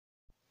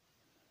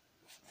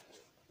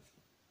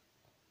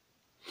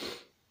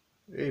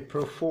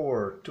April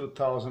 4,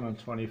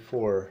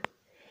 2024.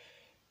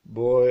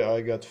 Boy,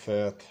 I got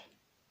fat.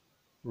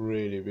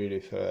 Really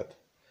fat.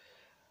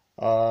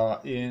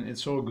 And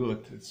it's all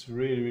good. It's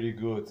really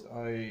good.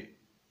 I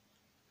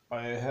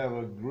have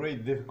a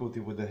great difficulty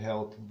with the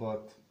health,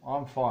 but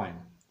I'm fine.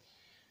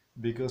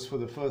 Because for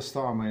the first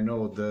time I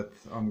know that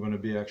I'm gonna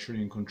be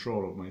actually in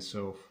control of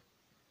myself.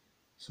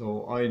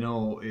 So I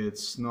know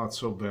it's not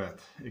so bad.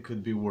 It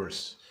could be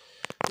worse.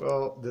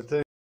 Well, the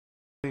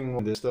thing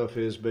with this stuff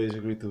is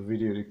basically to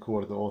video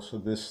record also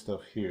this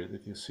stuff here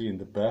that you see in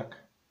the back.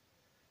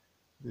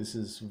 This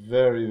is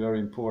very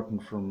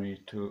important for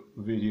me to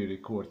video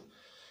record.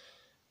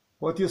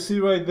 What you see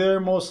right there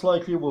most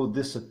likely will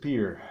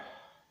disappear.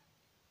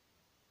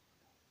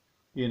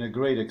 In a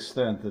great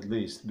extent at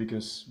least,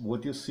 because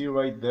what you see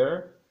right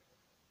there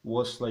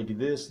was like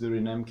this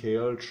during MK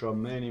Ultra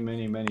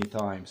many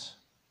times.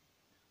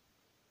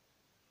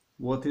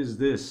 What is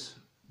this?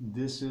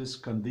 This is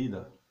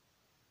Candida.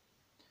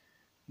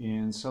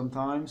 And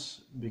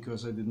sometimes,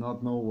 because I did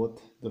not know what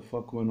the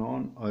fuck went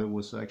on, I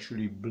was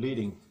actually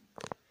bleeding.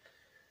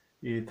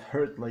 It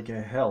hurt like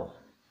a hell.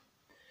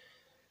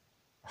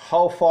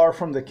 How far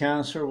from the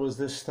cancer was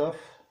this stuff?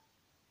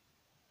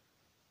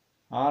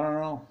 I don't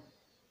know.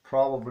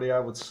 Probably I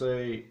would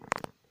say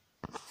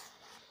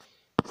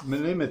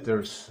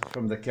millimeters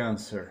from the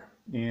cancer.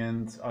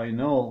 And I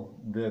know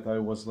that I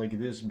was like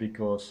this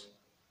because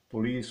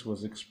police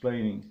was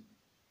explaining.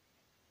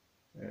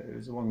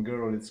 There's one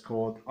girl, it's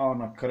called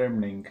Anna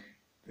Kremling,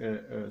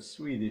 a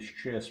Swedish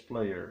chess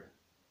player,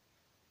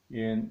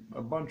 and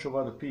a bunch of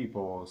other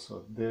people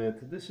also,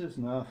 that this is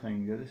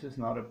nothing, that this is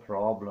not a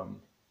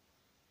problem.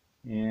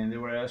 And they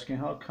were asking,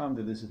 how come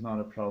that this is not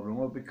a problem?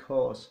 Well,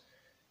 because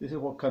this is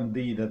what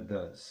Candida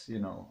does, you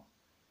know.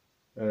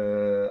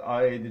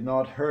 I did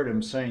not hear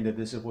him saying that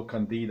this is what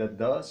Candida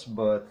does,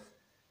 but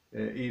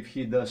if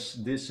he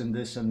does this and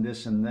this and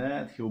this and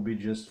that, he'll be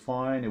just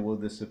fine, it will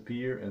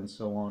disappear, and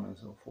so on and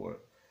so forth.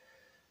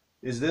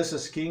 Is this a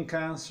skin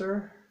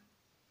cancer?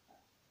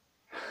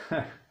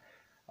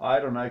 I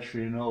don't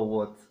actually know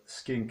what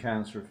skin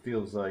cancer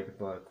feels like,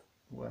 but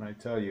when I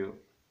tell you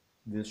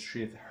this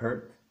shit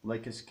hurt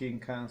like a skin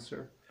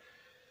cancer,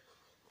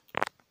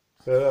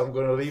 I'm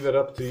gonna leave it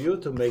up to you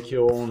to make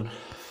your own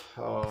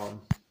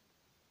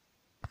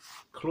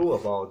clue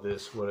about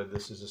this, whether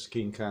this is a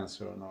skin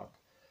cancer or not.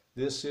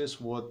 This is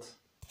what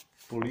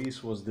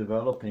police was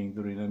developing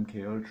during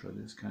MK Ultra,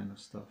 this kind of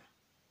stuff.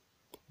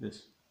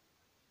 This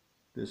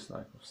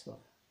type of stuff.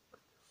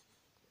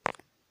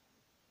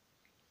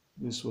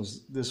 This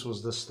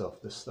was the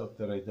stuff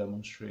that I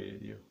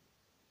demonstrated you.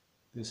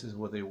 This is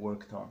what they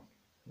worked on.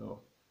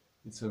 So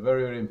it's a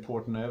very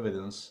important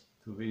evidence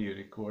to video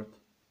record.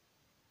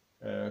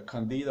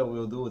 Candida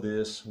will do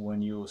this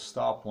when you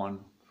stop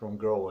one from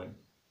growing.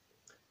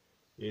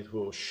 It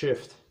will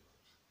shift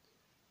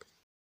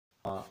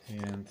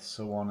and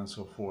so on and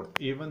so forth.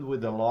 Even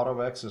with a lot of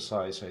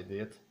exercise I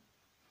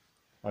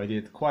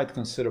did quite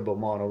considerable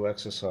amount of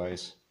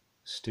exercise,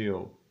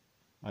 still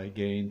I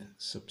gained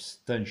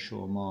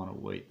substantial amount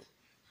of weight.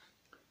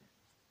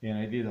 And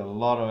I did a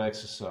lot of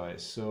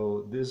exercise,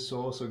 so this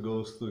also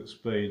goes to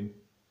explain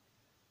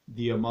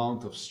the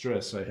amount of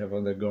stress I have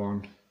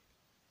undergone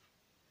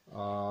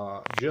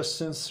just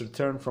since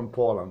return from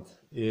Poland.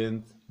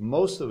 And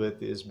most of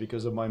it is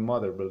because of my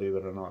mother, believe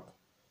it or not.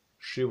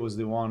 She was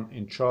the one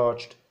in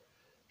charge.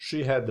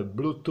 She had the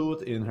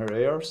Bluetooth in her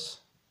ears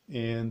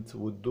and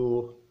would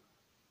do,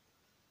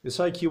 it's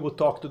like you would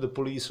talk to the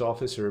police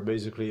officer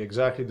basically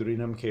exactly during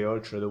MK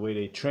Ultra. The way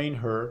they train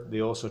her, they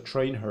also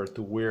train her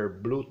to wear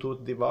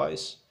Bluetooth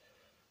device.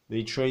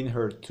 They train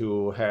her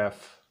to have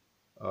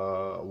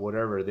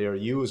whatever they are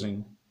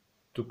using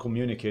to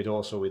communicate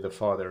also with the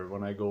father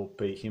when I go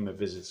pay him a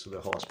visit to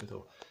the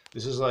hospital.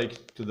 This is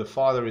like, to the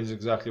father is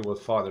exactly what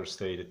father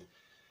stated.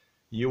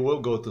 You will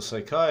go to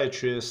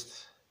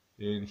psychiatrist,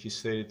 and he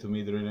stated to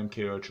me during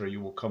MK Ultra,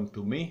 you will come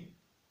to me.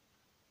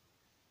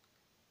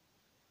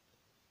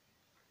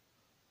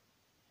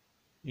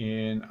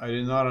 And I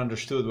did not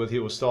understood what he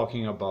was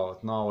talking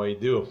about. Now I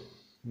do.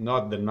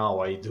 Not that now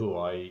I do,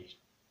 I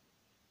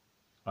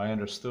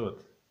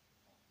understood.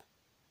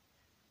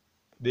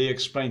 They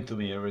explained to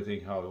me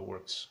everything, how it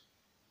works.